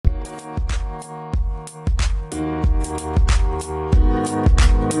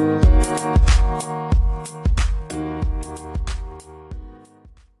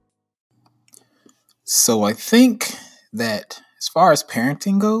So I think that as far as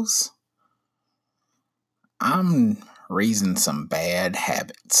parenting goes, I'm raising some bad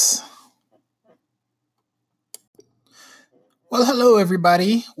habits. Well, hello,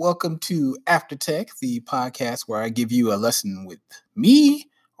 everybody. Welcome to After Tech, the podcast where I give you a lesson with me,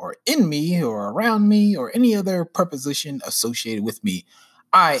 or in me, or around me, or any other preposition associated with me.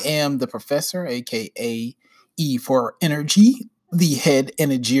 I am the professor, aka E for Energy, the head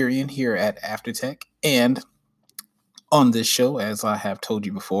Energerian here at After Tech. And on this show, as I have told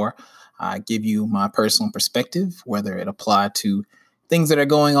you before, I give you my personal perspective, whether it apply to things that are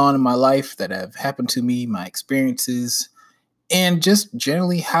going on in my life that have happened to me, my experiences, and just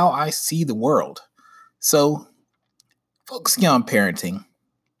generally how I see the world. So, focusing on parenting,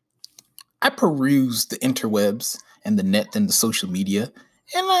 I peruse the interwebs and the net and the social media,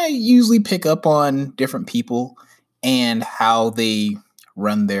 and I usually pick up on different people and how they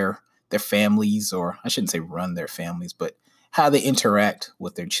run their families, or I shouldn't say run their families, but how they interact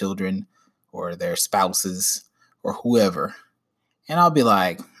with their children or their spouses or whoever. And I'll be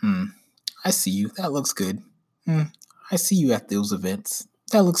like, I see you. That looks good. I see you at those events.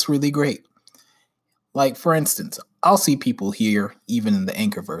 That looks really great. Like, for instance, I'll see people here, even in the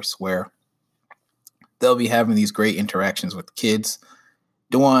Anchorverse, where they'll be having these great interactions with kids.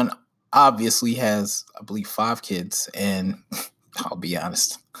 Dewan obviously has, I believe, 5 kids, and I'll be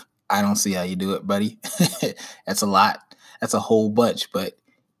honest, I don't see how you do it, buddy. That's a lot. That's a whole bunch, but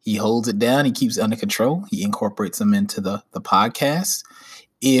he holds it down. He keeps it under control. He incorporates them into the podcast.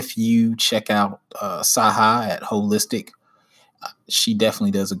 If you check out Saha at Holistic, she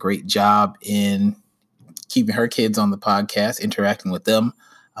definitely does a great job in keeping her kids on the podcast, interacting with them,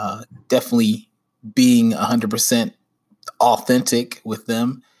 definitely being 100% authentic with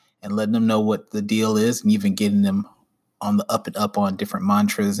them and letting them know what the deal is, and even getting them on the up and up on different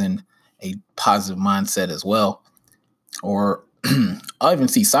mantras and a positive mindset as well. Or I'll even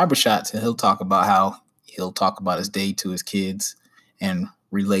see Cyber Shots, and he'll talk about his day to his kids and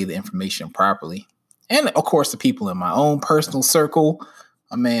relay the information properly. And of course, the people in my own personal circle,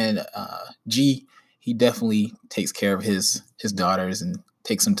 my man G, he definitely takes care of his daughters and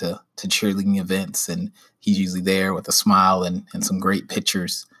takes them to cheerleading events, and he's usually there with a smile and some great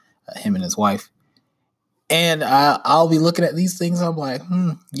pictures, him and his wife. And I'll be looking at these things. I'm like,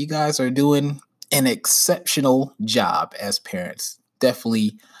 you guys are doing an exceptional job as parents.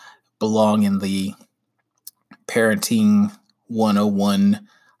 Definitely belong in the Parenting 101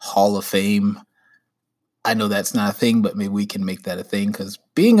 Hall of Fame. I know that's not a thing, but maybe we can make that a thing, because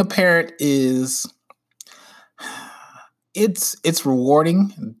being a parent is, it's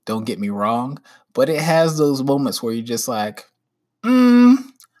rewarding. Don't get me wrong, but it has those moments where you're just like,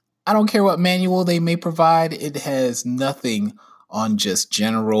 I don't care what manual they may provide. It has nothing on just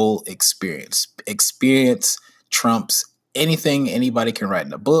general experience. Experience trumps anything anybody can write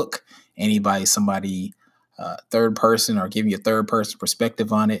in a book. Somebody, third person, or give you a third person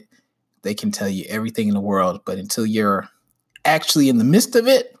perspective on it. They can tell you everything in the world, but until you're actually in the midst of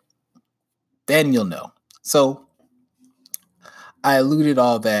it, then you'll know. So I alluded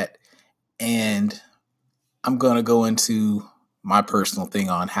all that, and I'm going to go into my personal thing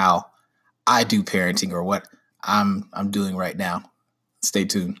on how I do parenting, or what I'm doing right now. Stay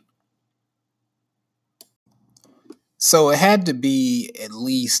tuned. So it had to be at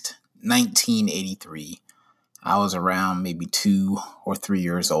least 1983. I was around maybe 2 or 3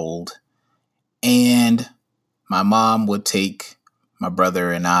 years old, and my mom would take my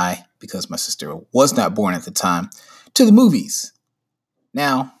brother and I, because my sister was not born at the time, to the movies.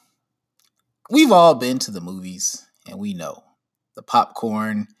 Now, we've all been to the movies, and we know the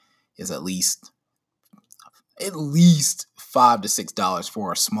popcorn is at least $5 to $6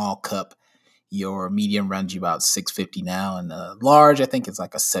 for a small cup. Your medium runs you about $6.50 now, and the large, I think, is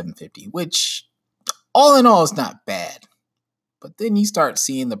like a $7.50, which all in all is not bad. But then you start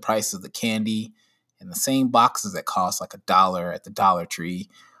seeing the price of the candy in the same boxes that cost like $1 at the Dollar Tree,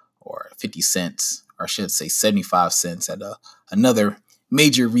 or 50 cents, or I should say 75 cents at another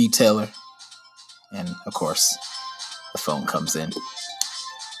major retailer. And of course, the phone comes in.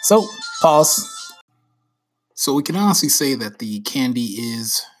 So, pause. So we can honestly say that the candy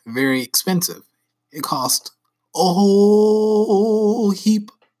is very expensive. It costs a whole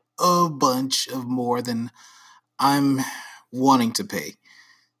heap of bunch of more than I'm wanting to pay.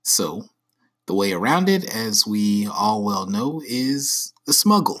 So the way around it, as we all well know, is the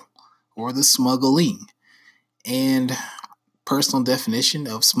smuggle, or the smuggling. And personal definition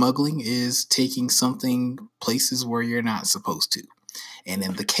of smuggling is taking something places where you're not supposed to. And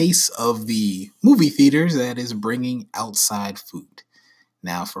in the case of the movie theaters, that is bringing outside food.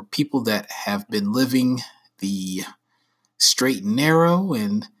 Now, for people that have been living the straight and narrow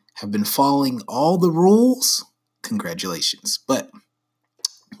and have been following all the rules, congratulations. But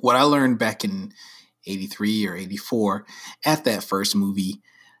what I learned back in 83 or 84 at that first movie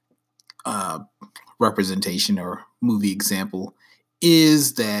representation or movie example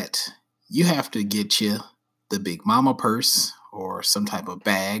is that you have to get you the big mama purse or some type of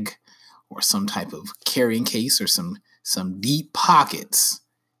bag or some type of carrying case or some deep pockets,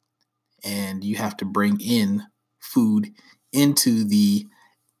 and you have to bring in food into the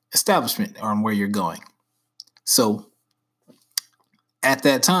establishment on where you're going. So at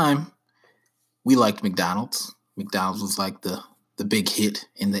that time, we liked McDonald's. McDonald's was like the big hit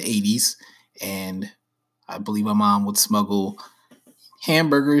in the 80s. And I believe my mom would smuggle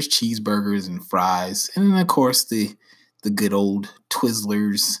hamburgers, cheeseburgers, and fries. And then, of course, the good old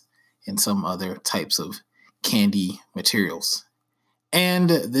Twizzlers and some other types of candy materials. And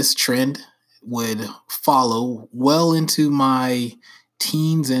this trend would follow well into my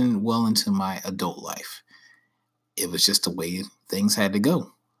teens and well into my adult life. It was just the way things had to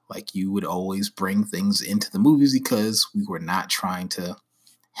go. Like, you would always bring things into the movies because we were not trying to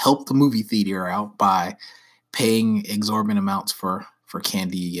help the movie theater out by paying exorbitant amounts for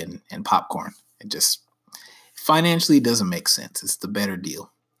candy and popcorn. It just financially doesn't make sense. It's the better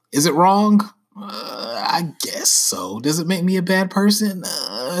deal. Is it wrong? I guess so. Does it make me a bad person?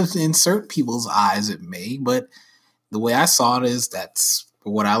 In certain people's eyes, it may. But the way I saw it is that's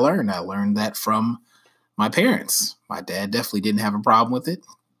what I learned. I learned that from my parents. My dad definitely didn't have a problem with it.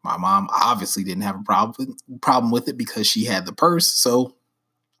 My mom obviously didn't have a problem with it because she had the purse. So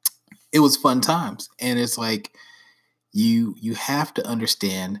it was fun times. And it's like you have to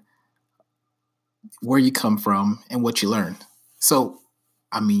understand where you come from and what you learn. So,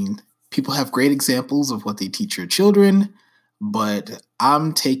 I mean, people have great examples of what they teach your children, but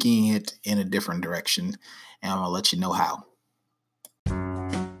I'm taking it in a different direction, and I'm going to let you know how.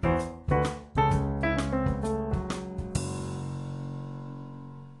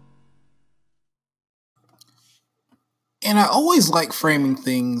 And I always like framing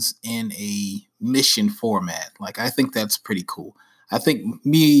things in a mission format. Like, I think that's pretty cool. I think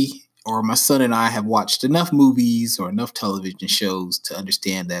me or my son and I have watched enough movies or enough television shows to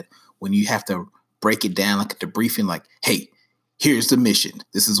understand that when you have to break it down like a debriefing, like, hey, here's the mission.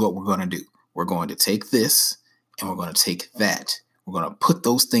 This is what we're going to do. We're going to take this and we're going to take that. We're going to put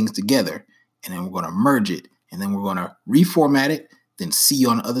those things together and then we're going to merge it and then we're going to reformat it. Then see you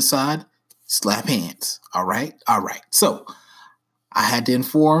on the other side. Slap hands. All right. All right. So I had to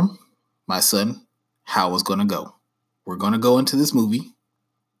inform my son how it was going to go. We're going to go into this movie.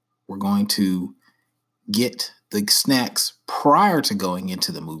 We're going to get the snacks prior to going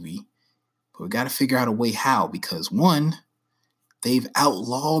into the movie. But we got to figure out a way how, because one, they've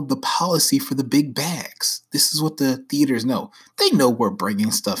outlawed the policy for the big bags. This is what the theaters know. They know we're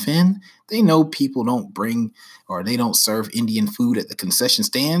bringing stuff in. They know people don't bring or they don't serve Indian food at the concession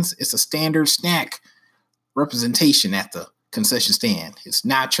stands. It's a standard snack representation at the concession stand. It's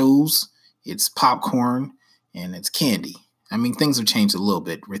nachos, it's popcorn, and it's candy. I mean, things have changed a little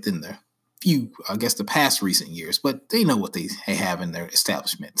bit within the the past recent years, but they know what they have in their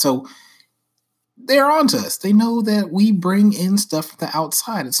establishment. So they're on to us. They know that we bring in stuff from the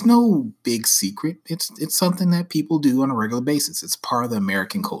outside. It's no big secret. It's something that people do on a regular basis. It's part of the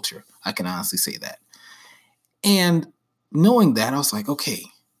American culture. I can honestly say that. And knowing that, I was like, okay,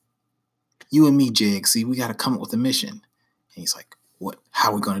 you and me, JXC, we got to come up with a mission. And he's like, what?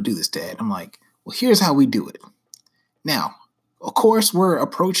 How are we going to do this, Dad? I'm like, well, here's how we do it. Now, of course, we're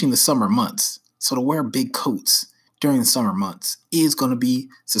approaching the summer months. So to wear big coats during the summer months is going to be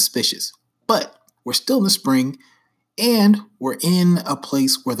suspicious. But we're still in the spring, and we're in a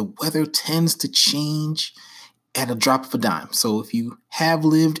place where the weather tends to change at a drop of a dime. So if you have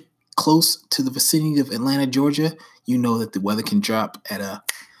lived close to the vicinity of Atlanta, Georgia, you know that the weather can drop at a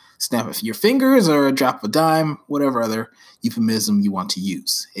snap of your fingers or a drop of a dime, whatever other euphemism you want to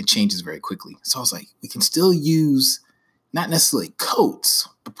use. It changes very quickly. So I was like, we can still use not necessarily coats,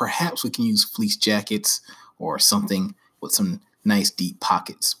 but perhaps we can use fleece jackets or something with some nice deep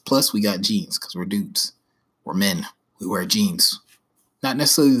pockets. Plus, we got jeans because we're dudes. We're men. We wear jeans. Not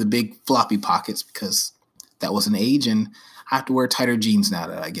necessarily the big floppy pockets because that was an age, and I have to wear tighter jeans now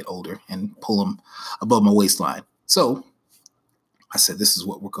that I get older and pull them above my waistline. So I said, this is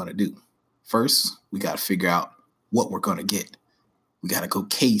what we're going to do. First, we got to figure out what we're going to get. We got to go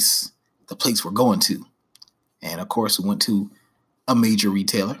case the place we're going to. And of course, we went to a major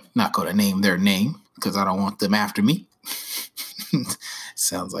retailer. Not going to name their name because I don't want them after me.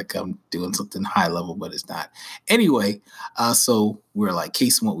 Sounds like I'm doing something high level, but it's not. Anyway, so we're like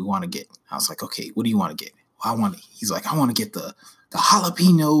casing what we want to get. I was like, okay, what do you want to get? Well, he's like, I want to get the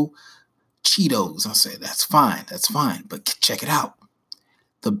jalapeno Cheetos. I said, that's fine, but check it out.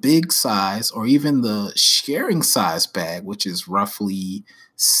 The big size, or even the sharing size bag, which is roughly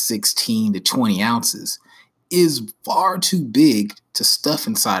 16 to 20 ounces, is far too big to stuff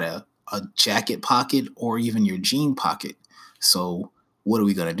inside a jacket pocket or even your jean pocket. So what are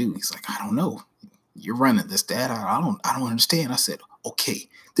we gonna do? He's like, I don't know. You're running this, Dad. I don't understand. I said, okay,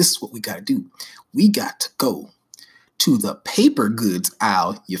 this is what we gotta do. We got to go to the paper goods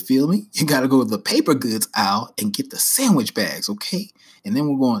aisle. You feel me? You got to go to the paper goods aisle and get the sandwich bags, okay? And then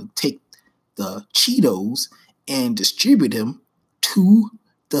we're going to take the Cheetos and distribute them to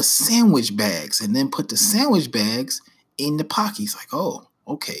the sandwich bags and then put the sandwich bags in the pocket. He's like, oh,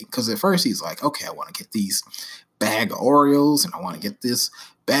 okay. Because at first he's like, okay, I want to get these bag of Oreos and I want to get this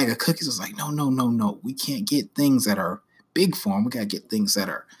bag of cookies. I was like, no. We can't get things that are big form. We got to get things that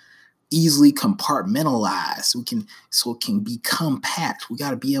are easily compartmentalized. So it can be compact. We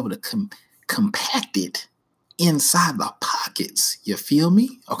got to be able to compact it inside the pockets. You feel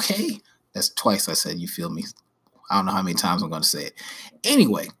me? Okay. That's twice I said you feel me. I don't know how many times I'm going to say it.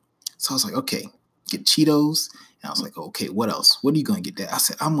 Anyway, so I was like, okay, get Cheetos. And I was like, okay, what else? What are you going to get there? I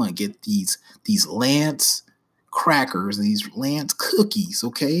said, I'm going to get these Lance crackers, these Lance cookies,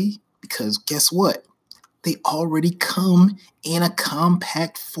 okay? Because guess what? They already come in a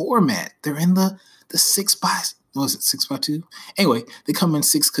compact format. They're in the 6x2? Anyway, they come in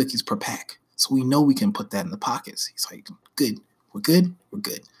 6 cookies per pack. So we know we can put that in the pockets. He's like, good. We're good? We're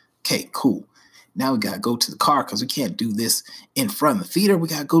good. Okay, cool. Now we got to go to the car because we can't do this in front of the theater. We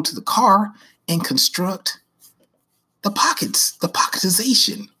got to go to the car and construct the pockets, the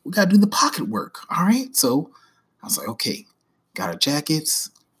pocketization. We got to do the pocket work. All right. So I was like, okay, got our jackets.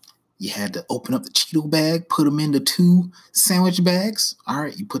 You had to open up the Cheeto bag, put them into 2 sandwich bags. All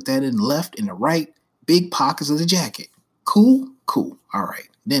right, you put that in the left and the right big pockets of the jacket. Cool. All right.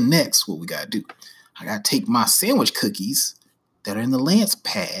 Then next, what we got to do? I got to take my sandwich cookies that are in the Lance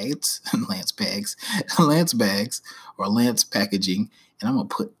bags, or Lance packaging, and I'm going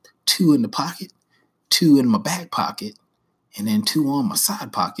to put 2 in the pocket, 2 in my back pocket, and then 2 on my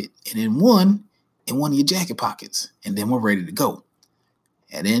side pocket, and then 1 in one of your jacket pockets. And then we're ready to go.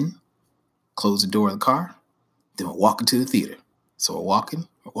 And then close the door of the car, then we're walking to the theater. So we're walking,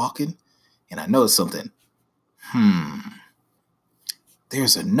 and I noticed something.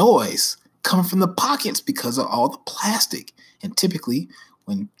 There's a noise coming from the pockets because of all the plastic. And typically,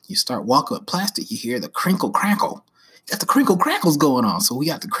 when you start walking with plastic, you hear the crinkle crackle. You got the crinkle crackles going on. So we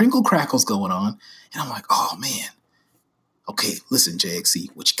got the crinkle crackles going on. And I'm like, oh, man. Okay, listen,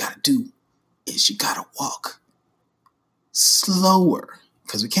 JXC, what you got to do is you got to walk slower.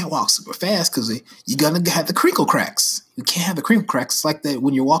 Because we can't walk super fast because you're going to have the crinkle cracks. You can't have the crinkle cracks. It's like that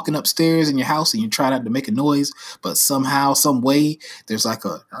when you're walking upstairs in your house and you try not to make a noise, but somehow, some way, there's like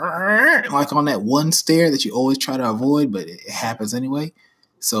on that one stair that you always try to avoid, but it happens anyway.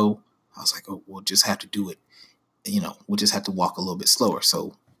 So I was like, oh, we'll just have to do it. We'll just have to walk a little bit slower.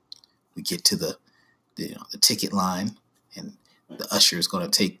 So we get to the ticket line and the usher is going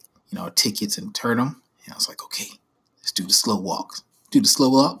to take, our tickets and turn them. And I was like, okay, let's do the slow walk. Do the slow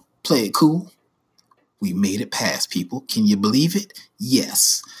walk, play it cool. We made it past, people. Can you believe it?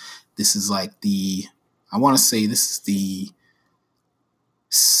 Yes. This is like I want to say this is the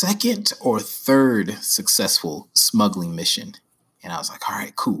 2nd or 3rd successful smuggling mission. And I was like, all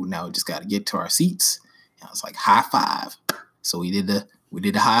right, cool. Now we just got to get to our seats. And I was like, high five. So we did the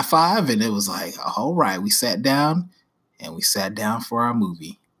high five, and it was like, all right, we sat down for our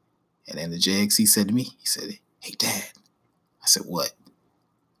movie. And then the JXC said to me, he said, hey, Dad. I said, what?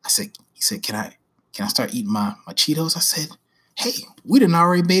 He said, can I start eating my Cheetos? I said, hey, we done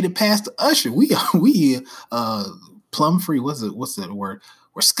already made it past the usher. We plum free. What's the word?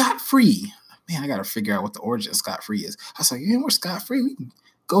 We're scot free. Man, I got to figure out what the origin of scot free is. I was like, yeah, we're scot free. We can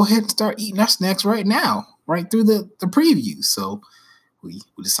go ahead and start eating our snacks right now, right through the preview. So we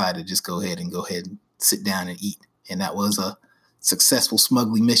decided to just go ahead and sit down and eat. And that was a successful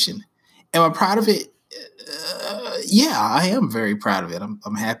smuggling mission. Am I proud of it? Yeah, I am very proud of it.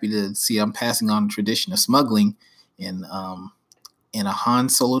 I'm happy to see I'm passing on the tradition of smuggling in a Han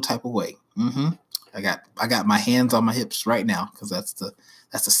Solo type of way. I got my hands on my hips right now because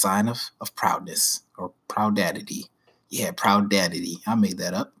that's a sign of proudness or proudadity. Yeah, proudadity. I made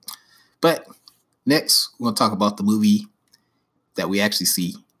that up. But next, we're gonna talk about the movie that we actually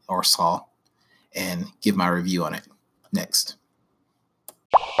see or saw and give my review on it. Next.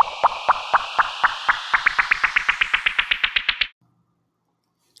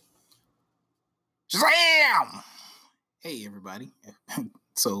 Hey, everybody.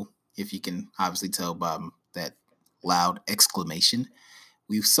 So, if you can obviously tell by that loud exclamation,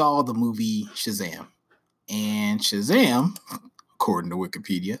 we saw the movie Shazam. And Shazam, according to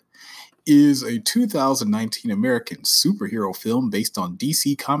Wikipedia, is a 2019 American superhero film based on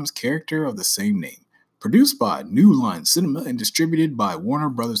DC Comics character of the same name. Produced by New Line Cinema and distributed by Warner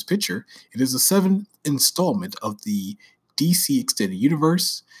Brothers Picture, it is the seventh installment of the DC Extended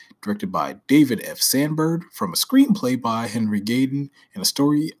Universe, directed by David F. Sandberg, from a screenplay by Henry Gayden and a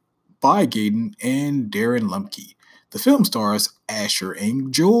story by Gayden and Darren Lemke. The film stars Asher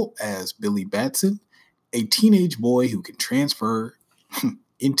Angel as Billy Batson, a teenage boy who can transfer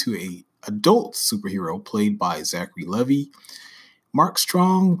into a adult superhero played by Zachary Levi. Mark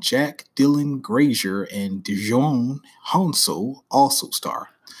Strong, Jack Dylan Grazer, and Dijon Hounsou also star.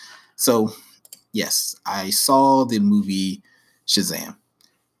 So, yes, I saw the movie Shazam.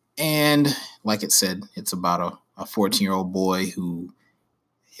 And like it said, it's about a 14-year-old boy who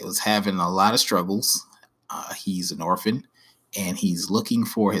was having a lot of struggles. He's an orphan and he's looking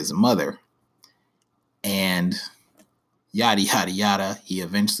for his mother. And yada, yada, yada. He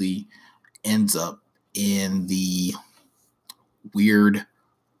eventually ends up in the weird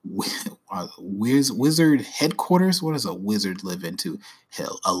wizard headquarters. What does a wizard live into?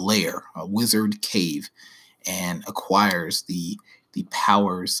 Hell, a lair, a wizard cave, and acquires the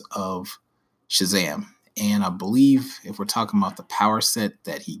powers of Shazam. And I believe if we're talking about the power set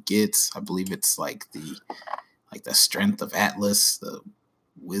that he gets, I believe it's like the strength of Atlas, the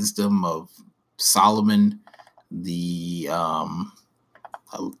wisdom of Solomon, the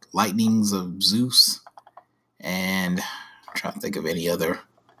lightnings of Zeus, and I'm trying to think of any other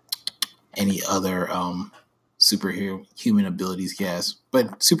superhero human abilities he has.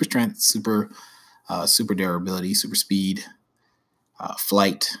 But super strength, super durability, super speed,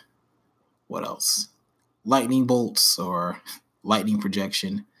 flight. What else? Lightning bolts or lightning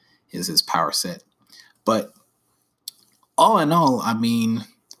projection is his power set. But all in all, I mean,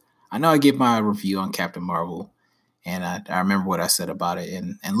 I know I gave my review on Captain Marvel, and I remember what I said about it.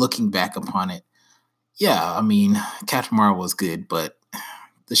 And looking back upon it, yeah, I mean, Captain Marvel was good, but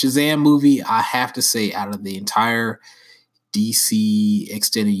the Shazam movie, I have to say, out of the entire DC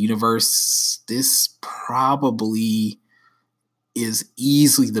extended universe, this probably is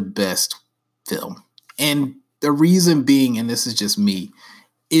easily the best film. And the reason being, and this is just me,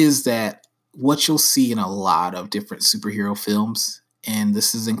 is that what you'll see in a lot of different superhero films, and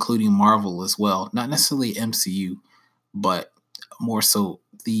this is including Marvel as well, not necessarily MCU, but more so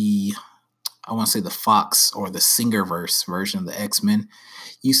I want to say the Fox or the Singerverse version of the X-Men.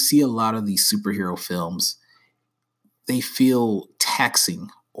 You see a lot of these superhero films, they feel taxing,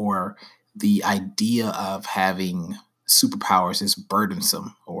 or the idea of having superpowers is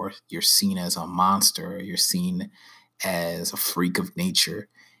burdensome, or you're seen as a monster, or you're seen as a freak of nature,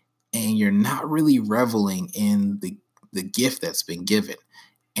 and you're not really reveling in the gift that's been given.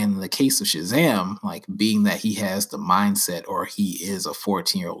 In the case of Shazam, like being that he has the mindset, or he is a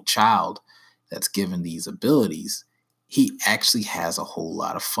 14-year-old child that's given these abilities, he actually has a whole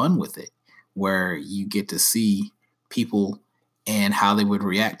lot of fun with it, where you get to see people and how they would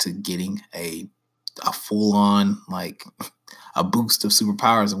react to getting a full on, like, a boost of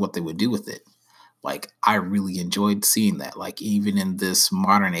superpowers and what they would do with it. Like, I really enjoyed seeing that. Like, even in this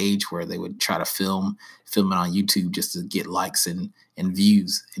modern age where they would try to film it on YouTube just to get likes and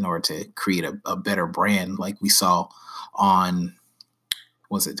views in order to create a better brand, like we saw on,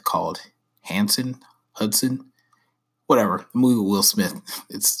 what's it called? Hudson, whatever, the movie with Will Smith.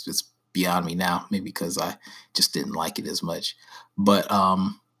 It's beyond me now, maybe because I just didn't like it as much. But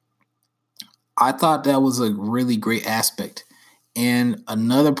I thought that was a really great aspect. And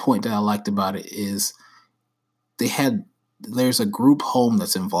another point that I liked about it is there's a group home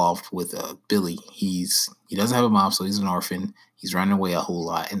that's involved with Billy. He doesn't have a mom, so he's an orphan. He's running away a whole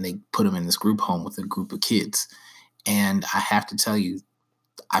lot, and they put him in this group home with a group of kids. And I have to tell you,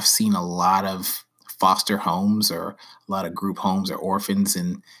 I've seen a lot of foster homes or a lot of group homes or orphans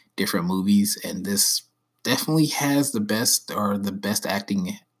in different movies, and this definitely has the best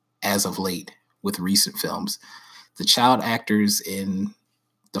acting as of late with recent films. The child actors in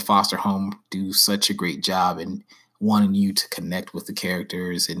the foster home do such a great job in wanting you to connect with the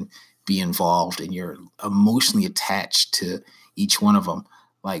characters and be involved, and you're emotionally attached to each one of them.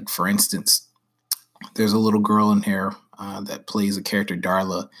 Like, for instance, there's a little girl in here that plays a character,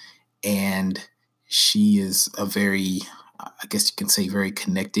 Darla, and she is a very, I guess you can say, very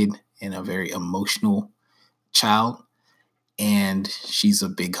connected and a very emotional child. And she's a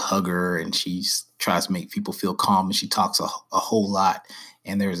big hugger, and she tries to make people feel calm, and she talks a whole lot.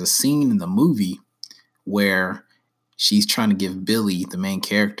 And there's a scene in the movie where she's trying to give Billy, the main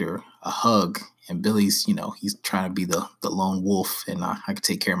character, a hug. And Billy's, he's trying to be the lone wolf, and I can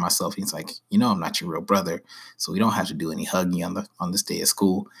take care of myself. He's like, I'm not your real brother, so we don't have to do any hugging on this day at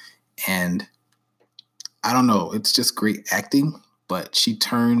school. And I don't know, it's just great acting. But she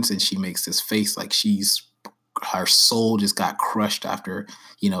turns and she makes this face like her soul just got crushed after,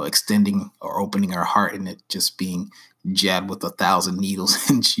 extending or opening her heart and it just being jabbed with 1,000 needles.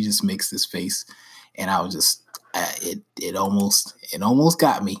 And she just makes this face, and I was just, it almost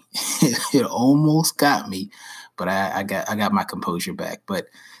got me. It almost got me, but I got my composure back. But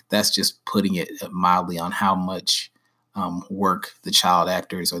that's just putting it mildly on how much work the child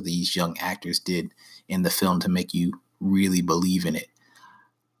actors or these young actors did in the film to make you really believe in it.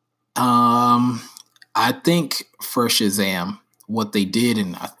 I think for Shazam, what they did,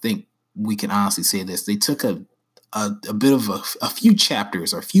 and I think we can honestly say this, they took a bit of a few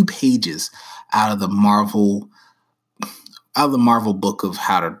chapters or a few pages out of the Marvel book of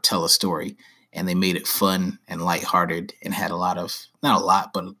how to tell a story, and they made it fun and lighthearted and had not a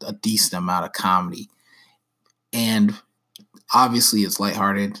lot, but a decent amount of comedy. And obviously it's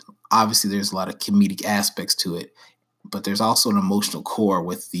lighthearted. Obviously there's a lot of comedic aspects to it, but there's also an emotional core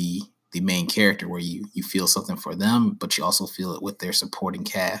with the main character where you feel something for them, but you also feel it with their supporting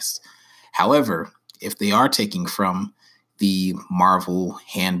cast. However, if they are taking from the Marvel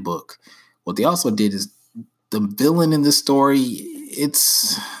handbook, what they also did is the villain in this story,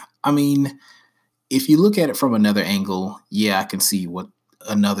 if you look at it from another angle, yeah, I can see what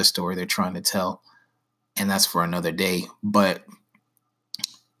another story they're trying to tell, and that's for another day. But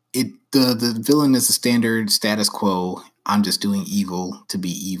the villain is a standard status quo. I'm just doing evil to be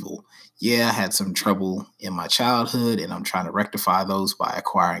evil. Yeah, I had some trouble in my childhood, and I'm trying to rectify those by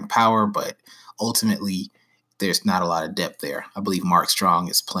acquiring power, but ultimately, there's not a lot of depth there. I believe Mark Strong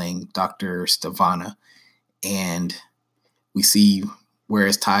is playing Dr. Stavana, and we see where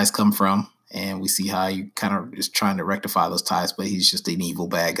his ties come from, and we see how he kind of is trying to rectify those ties, but he's just an evil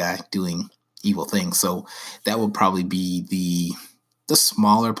bad guy doing evil things. So that would probably be the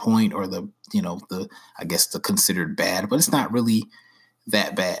smaller point, or the considered bad, but it's not really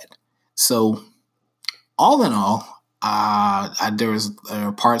that bad. So all in all, there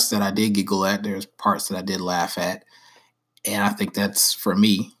are parts that I did giggle at. There's parts that I did laugh at, and I think that's, for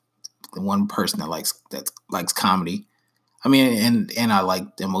me, the one person that likes comedy. I mean, and I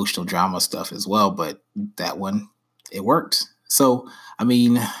like the emotional drama stuff as well, but that one, it worked. So,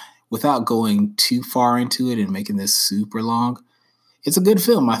 without going too far into it and making this super long, it's a good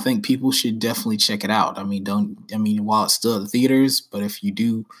film. I think people should definitely check it out. While it's still at the theaters, but if you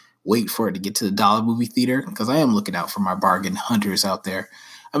do wait for it to get to the dollar movie theater, because I am looking out for my bargain hunters out there.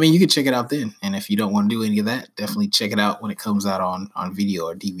 You can check it out then. And if you don't want to do any of that, definitely check it out when it comes out on video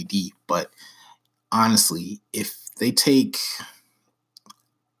or DVD. But honestly, if they take,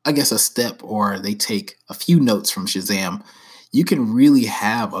 a step, or they take a few notes from Shazam, you can really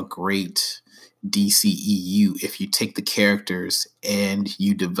have a great DCEU if you take the characters and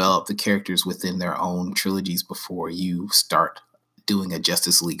you develop the characters within their own trilogies before you start doing a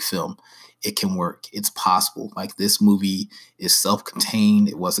Justice League film. It can work. It's possible. Like, this movie is self-contained.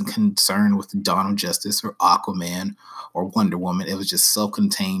 It wasn't concerned with Dawn of Justice or Aquaman or Wonder Woman. It was just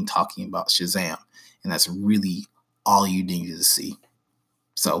self-contained, talking about Shazam. And that's really all you needed to see.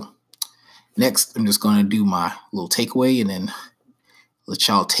 So next, I'm just going to do my little takeaway and then let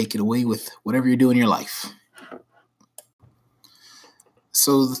y'all take it away with whatever you're doing in your life.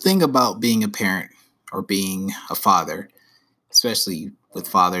 So the thing about being a parent or being a father, especially with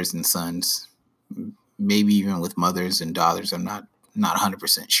fathers and sons, maybe even with mothers and daughters, I'm not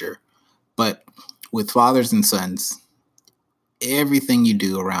 100% sure. But with fathers and sons, everything you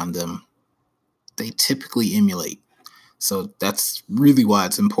do around them, they typically emulate. So that's really why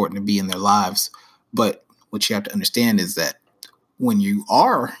it's important to be in their lives. But what you have to understand is that when you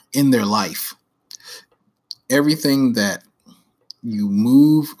are in their life, everything that you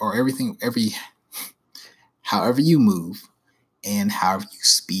move, or however you move and however you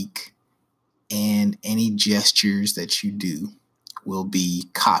speak and any gestures that you do will be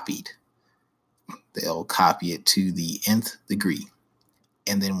copied. They'll copy it to the nth degree.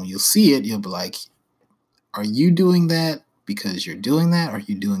 And then when you'll see it, you'll be like, are you doing that because you're doing that? Or are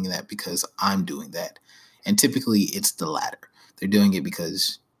you doing that because I'm doing that? And typically it's the latter. They're doing it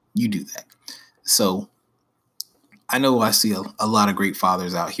because you do that. So I know I see a lot of great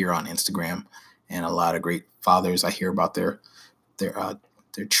fathers out here on Instagram, and a lot of great fathers. I hear about their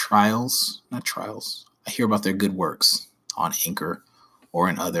trials, not trials. I hear about their good works on Anchor or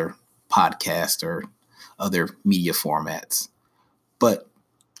in other podcasts or other media formats. But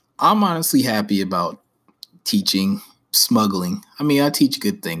I'm honestly happy about teaching smuggling. I mean, I teach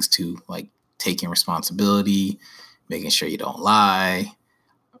good things too, like taking responsibility, making sure you don't lie,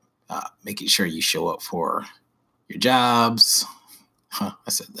 making sure you show up for your jobs. I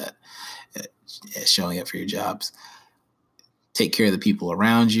said that. Showing up for your jobs. Take care of the people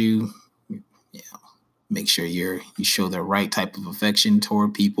around you. Make sure you show the right type of affection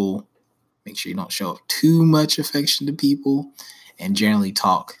toward people. Make sure you don't show up too much affection to people, and generally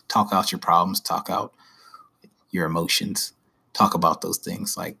talk out your problems, talk out your emotions, talk about those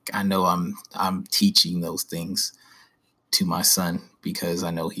things. Like, I know I'm teaching those things to my son because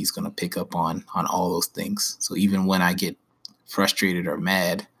I know he's going to pick up on all those things. So even when I get frustrated or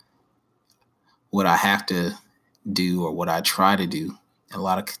mad, what I have to do, or what I try to do a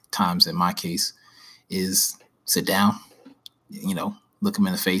lot of times in my case, is sit down, look him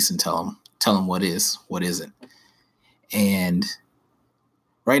in the face and tell him what isn't. And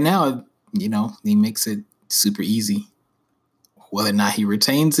right now, he makes it super easy. Whether or not he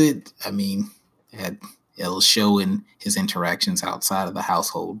retains it, I mean, it'll show in his interactions outside of the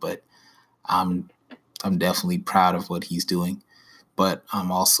household, but I'm definitely proud of what he's doing. But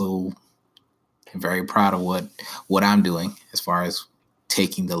I'm also very proud of what I'm doing as far as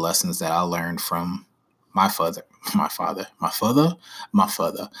taking the lessons that I learned from my father,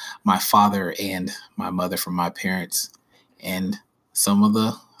 and my mother, from my parents, and some of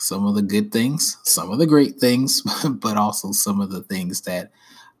the good things, some of the great things, but also some of the things that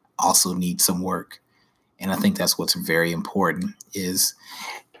also need some work. And I think that's what's very important, is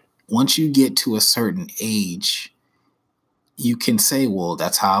once you get to a certain age, you can say, well,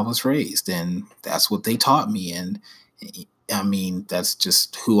 that's how I was raised, and that's what they taught me, and I mean, that's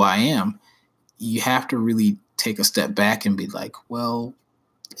just who I am. You have to really take a step back and be like, well,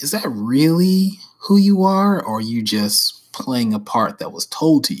 is that really who you are, or are you just playing a part that was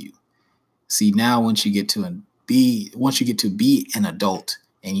told to you? See, now once you get to be an adult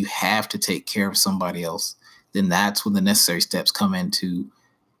and you have to take care of somebody else, then that's when the necessary steps come into,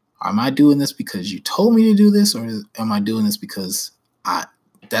 am I doing this because you told me to do this, or am I doing this because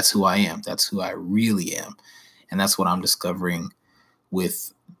that's who I am? That's who I really am. And that's what I'm discovering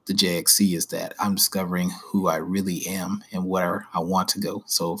with the JXC, is that I'm discovering who I really am and where I want to go.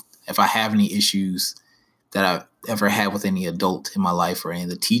 So if I have any issues that I've ever had with any adult in my life or any of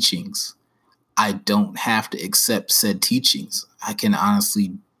the teachings, I don't have to accept said teachings. I can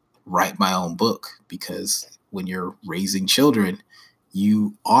honestly write my own book, because when you're raising children,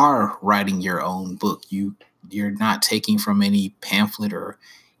 you are writing your own book. You're not taking from any pamphlet or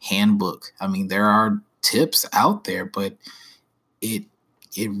handbook. I mean, there are tips out there, but it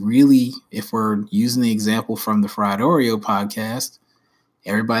really, if we're using the example from the Fried Oreo podcast,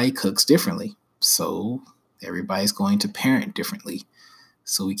 everybody cooks differently. So everybody's going to parent differently.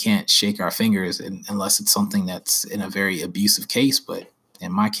 So we can't shake our fingers unless it's something that's in a very abusive case. But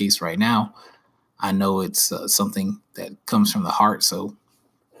in my case right now, I know it's something that comes from the heart. So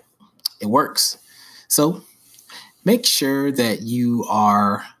it works. So make sure that you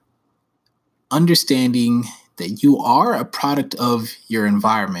are understanding that you are a product of your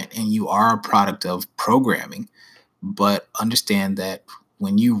environment and you are a product of programming. But understand that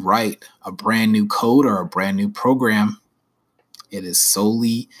when you write a brand new code or a brand new program, it is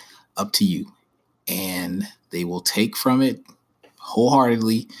solely up to you. And they will take from it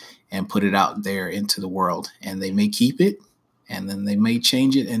wholeheartedly and put it out there into the world. And they may keep it, and then they may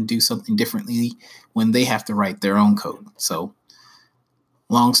change it and do something differently when they have to write their own code. So,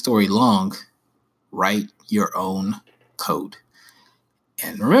 long story long, write your own code.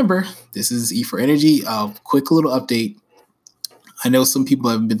 And remember, this is E for Energy. A quick little update. I know some people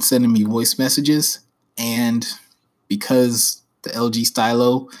have been sending me voice messages, and because the LG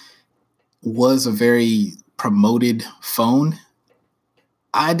Stylo was a very promoted phone,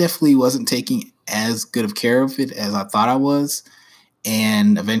 I definitely wasn't taking as good of care of it as I thought I was.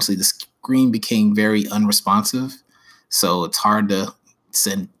 And eventually the screen became very unresponsive. So it's hard to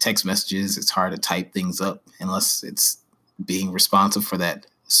send text messages. It's hard to type things up unless it's being responsive for that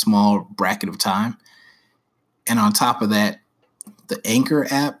small bracket of time. And on top of that, the Anchor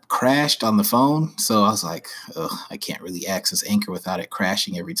app crashed on the phone. So I was like, I can't really access Anchor without it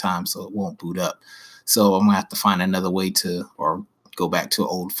crashing every time. So it won't boot up. So I'm going to have to find another way or go back to an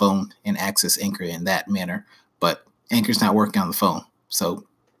old phone and access Anchor in that manner. But Anchor's not working on the phone. So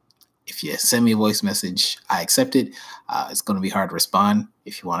if you send me a voice message, I accept it. It's going to be hard to respond.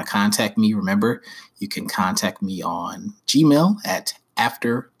 If you want to contact me, remember, you can contact me on Gmail at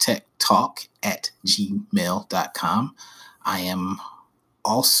aftertechtalk@gmail.com. I am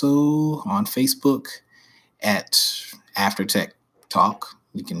also on Facebook at After Tech Talk.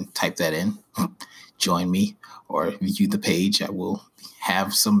 You can type that in. join me or view the page. I will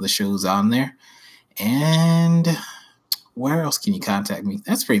have some of the shows on there. And where else can you contact me?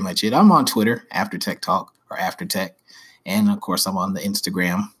 That's pretty much it. I'm on Twitter, After Tech Talk or After Tech. And of course, I'm on the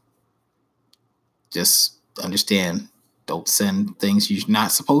Instagram. Just understand, don't send things you're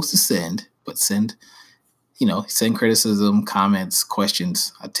not supposed to send, but send criticism, comments,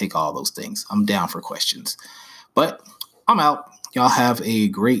 questions. I take all those things. I'm down for questions. But I'm out. Y'all have a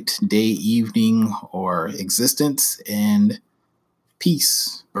great day, evening, or existence, and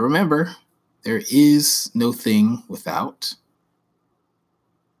peace. But remember, there is no thing without